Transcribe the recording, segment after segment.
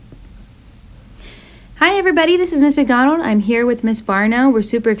Hi everybody, this is Miss McDonald. I'm here with Miss Barno. We're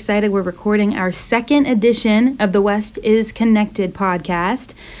super excited. We're recording our second edition of the West is Connected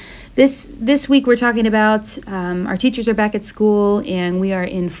podcast. This week we're talking about our teachers are back at school and we are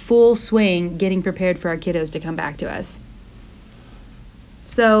in full swing getting prepared for our kiddos to come back to us.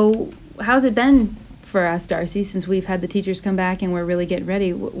 So how's it been for us, Darcy, since we've had the teachers come back and we're really getting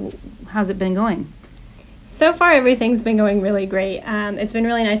ready? How's it been going? So far, everything's been going really great. It's been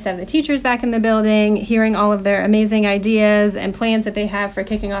really nice to have the teachers back in the building, hearing all of their amazing ideas and plans that they have for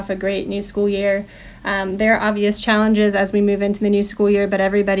kicking off a great new school year. There are obvious challenges as we move into the new school year, but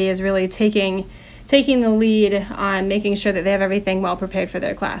everybody is really taking the lead on making sure that they have everything well prepared for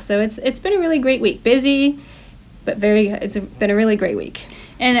their class. So it's been a really great week. Busy, but it's been a really great week.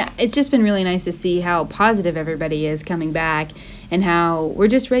 And it's just been really nice to see how positive everybody is coming back and how we're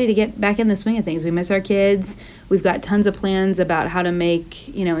just ready to get back in the swing of things. We miss our kids. We've got tons of plans about how to make,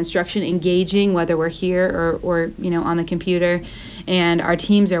 instruction engaging, whether we're here or on the computer. And our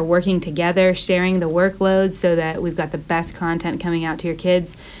teams are working together, sharing the workload so that we've got the best content coming out to your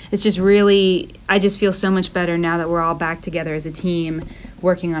kids. It's just really, I just feel so much better now that we're all back together as a team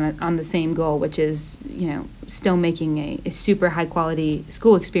working on the same goal, which is, still making a super high quality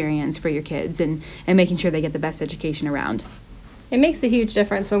school experience for your kids and making sure they get the best education around. It makes a huge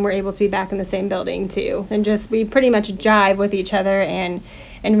difference when we're able to be back in the same building too, and just we pretty much jive with each other and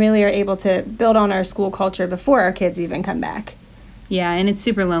really are able to build on our school culture before our kids even come back. Yeah, and it's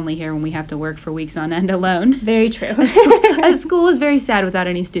super lonely here when we have to work for weeks on end alone. Very true. A school is very sad without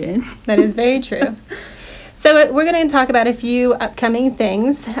any students. That is very true. So we're going to talk about a few upcoming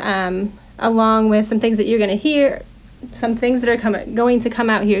things, along with some things that you're going to hear, some things that are going to come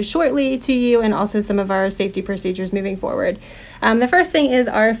out here shortly to you, and also some of our safety procedures moving forward. The first thing is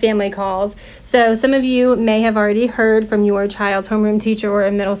our family calls. So some of you may have already heard from your child's homeroom teacher or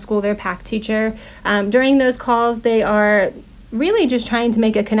in middle school, their PAC teacher. During those calls, they are really just trying to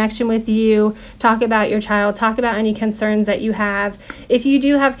make a connection with you, talk about your child, talk about any concerns that you have. If you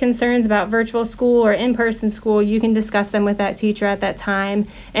do have concerns about virtual school or in-person school, you can discuss them with that teacher at that time.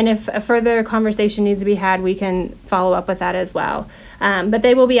 And if a further conversation needs to be had, we can follow up with that as well. But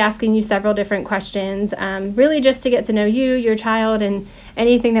they will be asking you several different questions, really just to get to know you, your child, and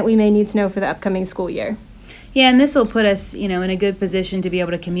anything that we may need to know for the upcoming school year. Yeah, and this will put us, in a good position to be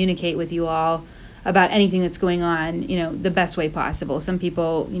able to communicate with you all about anything that's going on, the best way possible. Some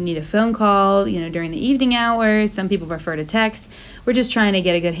people need a phone call, during the evening hours. Some people prefer to text. We're just trying to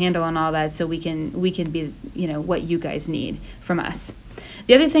get a good handle on all that so we can be, what you guys need from us.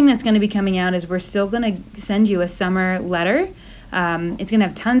 The other thing that's going to be coming out is we're still going to send you a summer letter. It's going to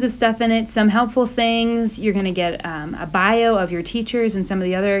have tons of stuff in it, some helpful things. You're going to get a bio of your teachers and some of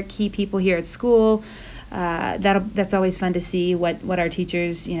the other key people here at school. That's always fun to see what our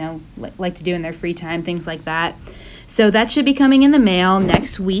teachers, like to do in their free time, things like that. So that should be coming in the mail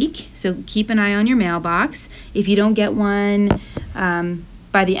next week. So keep an eye on your mailbox. If you don't get one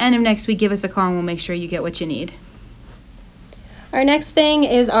by the end of next week, give us a call and we'll make sure you get what you need. Our next thing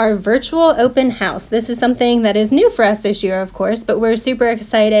is our virtual open house. This is something that is new for us this year, of course, but we're super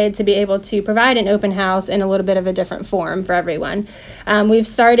excited to be able to provide an open house in a little bit of a different form for everyone. We've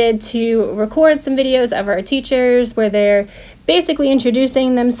started to record some videos of our teachers where they're basically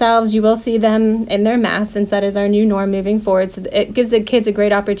introducing themselves. You will see them in their masks since that is our new norm moving forward. So it gives the kids a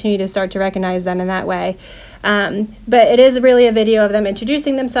great opportunity to start to recognize them in that way. But it is really a video of them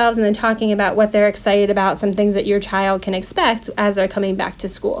introducing themselves and then talking about what they're excited about, some things that your child can expect as they're coming back to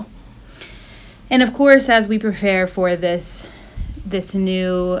school. And of course, as we prepare for this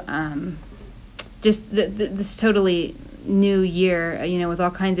new, this totally new year, with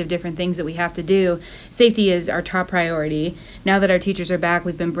all kinds of different things that we have to do, safety is our top priority. Now that our teachers are back,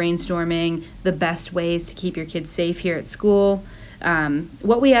 we've been brainstorming the best ways to keep your kids safe here at school.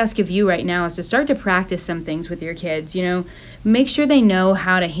 What we ask of you right now is to start to practice some things with your kids. Make sure they know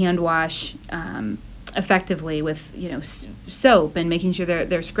how to hand wash effectively with soap, and making sure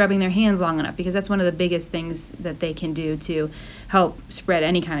they're scrubbing their hands long enough, because that's one of the biggest things that they can do to help spread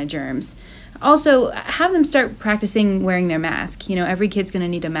any kind of germs. Also, have them start practicing wearing their mask. Every kid's going to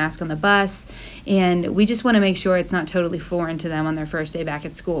need a mask on the bus, and we just want to make sure it's not totally foreign to them on their first day back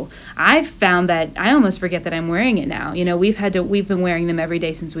at school. I've found that I almost forget that I'm wearing it now. We've been wearing them every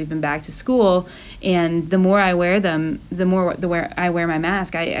day since we've been back to school, and the more I wear them, the more I wear my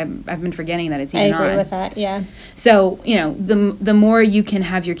mask. I've been forgetting that it's even on. I agree with that, yeah. So, the more you can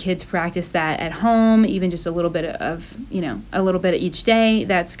have your kids practice that at home, even just a little bit of each day,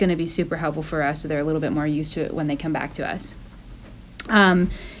 that's going to be super helpful for us, so they're a little bit more used to it when they come back to us.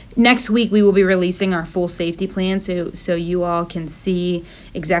 Next week we will be releasing our full safety plan so you all can see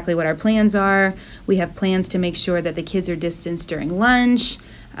exactly what our plans are. We have plans to make sure that the kids are distanced during lunch,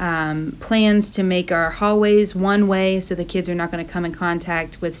 plans to make our hallways one way so the kids are not going to come in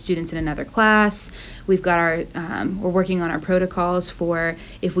contact with students in another class. We've got we're working on our protocols for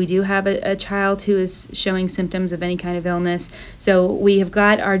if we do have a child who is showing symptoms of any kind of illness. So we have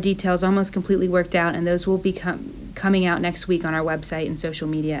got our details almost completely worked out, and those will be coming out next week on our website and social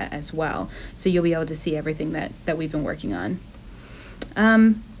media as well. So you'll be able to see everything that we've been working on.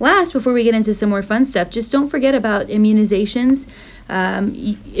 Last, before we get into some more fun stuff, just don't forget about immunizations.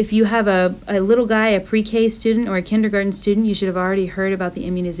 If you have a little guy, a pre-K student or a kindergarten student, you should have already heard about the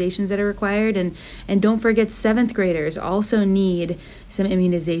immunizations that are required. And don't forget, 7th graders also need some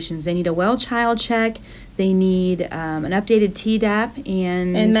immunizations. They need a well child check. They need an updated Tdap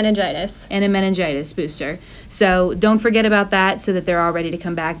and meningitis. And a meningitis booster. So don't forget about that so that they're all ready to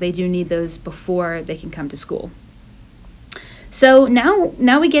come back. They do need those before they can come to school. So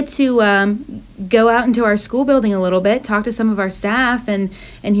now we get to go out into our school building a little bit, talk to some of our staff, and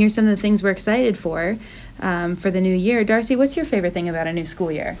hear some of the things we're excited for the new year. Darcy, what's your favorite thing about a new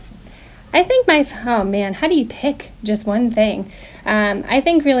school year? I think oh man, how do you pick just one thing? I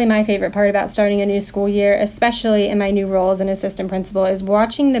think really my favorite part about starting a new school year, especially in my new role as an assistant principal, is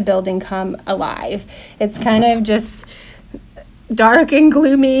watching the building come alive. It's kind of just dark and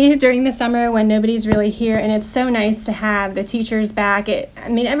gloomy during the summer when nobody's really here, and it's so nice to have the teachers back.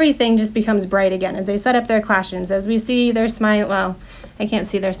 Everything just becomes bright again as they set up their classrooms, as we see their smile. Well, I can't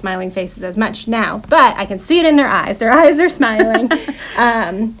see their smiling faces as much now, but I can see it in their eyes. Their eyes are smiling.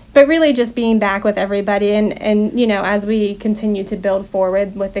 But really just being back with everybody, and as we continue to build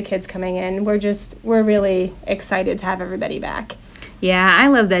forward with the kids coming in, we're really excited to have everybody back. Yeah, I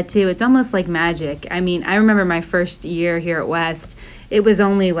love that too. It's almost like magic. I remember my first year here at West, it was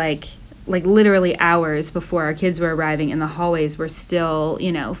only like literally hours before our kids were arriving, and the hallways were still,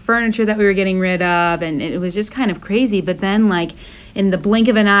 furniture that we were getting rid of, and it was just kind of crazy. But then, in the blink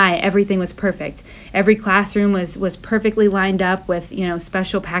of an eye, everything was perfect. Every classroom was perfectly lined up with,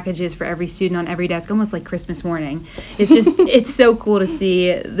 special packages for every student on every desk, almost like Christmas morning. It's just, it's so cool to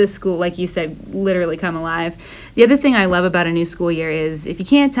see the school, like you said, literally come alive. The other thing I love about a new school year is, if you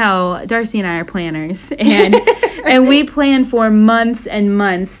can't tell, Darcy and I are planners, and we plan for months and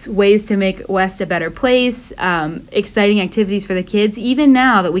months ways to make West a better place, exciting activities for the kids. Even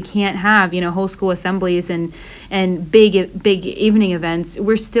now that we can't have, whole school assemblies and big evening events,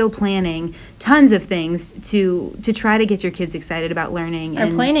 we're still planning tons of things to try to get your kids excited about learning. Our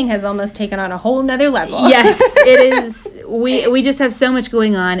planning has almost taken on a whole nother level. Yes, it is. We just have so much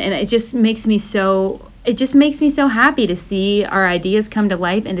going on, and it just makes me so happy to see our ideas come to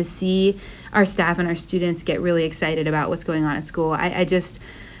life and to see our staff and our students get really excited about what's going on at school.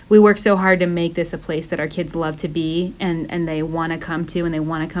 We work so hard to make this a place that our kids love to be, and they want to come to, and they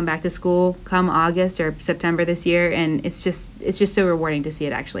want to come back to school come August or September this year, and it's just so rewarding to see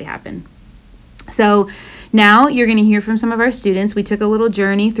it actually happen. So now you're going to hear from some of our students. We took a little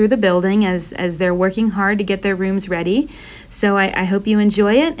journey through the building as they're working hard to get their rooms ready. So I hope you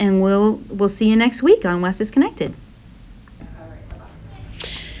enjoy it, and we'll see you next week on West is Connected.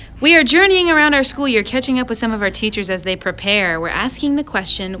 We are journeying around our school year, catching up with some of our teachers as they prepare. We're asking the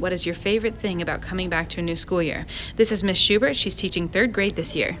question, what is your favorite thing about coming back to a new school year? This is Miss Schubert. She's teaching 3rd grade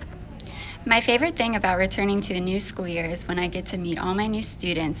this year. My favorite thing about returning to a new school year is when I get to meet all my new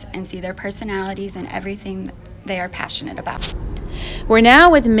students and see their personalities and everything they are passionate about. We're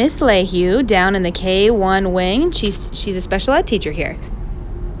now with Miss Lehue down in the K1 wing. She's a special ed teacher here.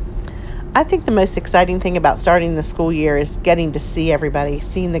 I think the most exciting thing about starting the school year is getting to see everybody,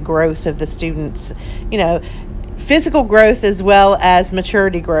 seeing the growth of the students, physical growth as well as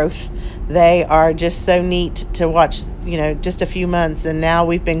maturity growth. They are just so neat to watch, just a few months, and now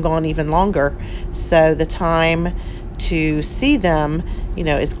we've been gone even longer. So the time to see them,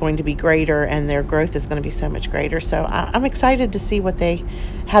 is going to be greater, and their growth is going to be so much greater. So I'm excited to see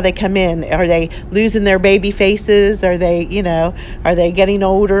how they come in. Are they losing their baby faces? Are they getting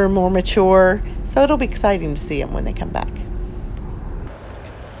older, more mature? So it'll be exciting to see them when they come back.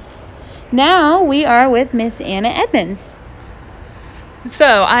 Now we are with Miss Anna Edmonds.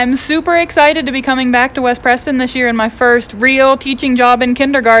 So, I'm super excited to be coming back to West Preston this year in my first real teaching job in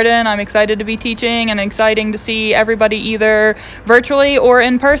kindergarten. I'm excited to be teaching and exciting to see everybody either virtually or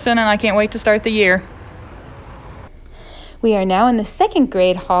in person, and I can't wait to start the year. We are now in the 2nd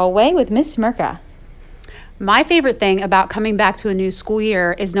grade hallway with Miss Smirka. My favorite thing about coming back to a new school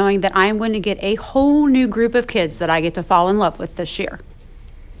year is knowing that I'm going to get a whole new group of kids that I get to fall in love with this year.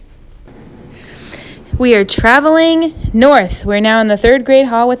 We are traveling north. We're now in the 3rd grade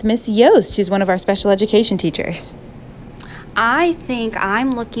hall with Miss Yost, who's one of our special education teachers. I think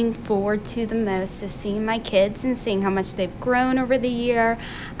I'm looking forward to the most is seeing my kids and seeing how much they've grown over the year.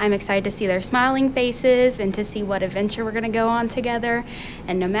 I'm excited to see their smiling faces and to see what adventure we're going to go on together.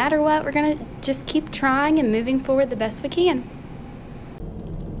 And no matter what, we're going to just keep trying and moving forward the best we can.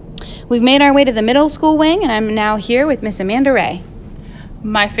 We've made our way to the middle school wing, and I'm now here with Miss Amanda Ray.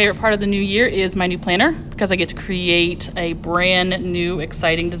 My favorite part of the new year is my new planner because I get to create a brand new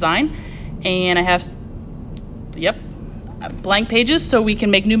exciting design, and I have blank pages so we can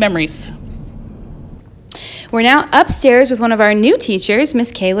make new memories. We're now upstairs with one of our new teachers,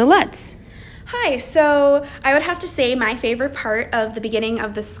 Miss Kayla Lutz. Hi, so I would have to say my favorite part of the beginning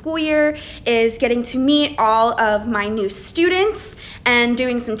of the school year is getting to meet all of my new students and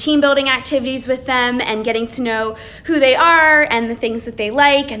doing some team building activities with them and getting to know who they are and the things that they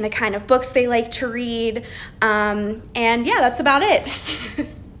like and the kind of books they like to read. And yeah, that's about it.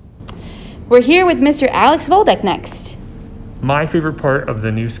 We're here with Mr. Alex Voldek next. My favorite part of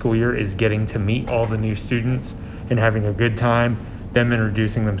the new school year is getting to meet all the new students and having a good time, them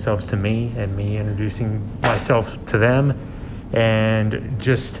introducing themselves to me and me introducing myself to them, and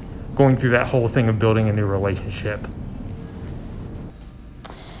just going through that whole thing of building a new relationship.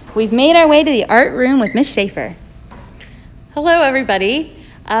 We've made our way to the art room with Miss Schaefer. Hello, everybody.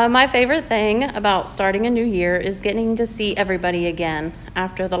 My favorite thing about starting a new year is getting to see everybody again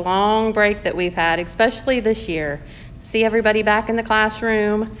after the long break that we've had, especially this year. See everybody back in the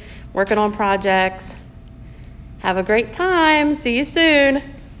classroom, working on projects. Have a great time. See you soon.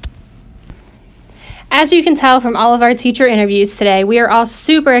 As you can tell from all of our teacher interviews today, we are all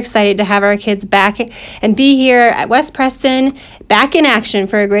super excited to have our kids back and be here at West Preston, back in action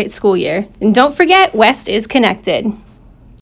for a great school year. And don't forget, West is connected.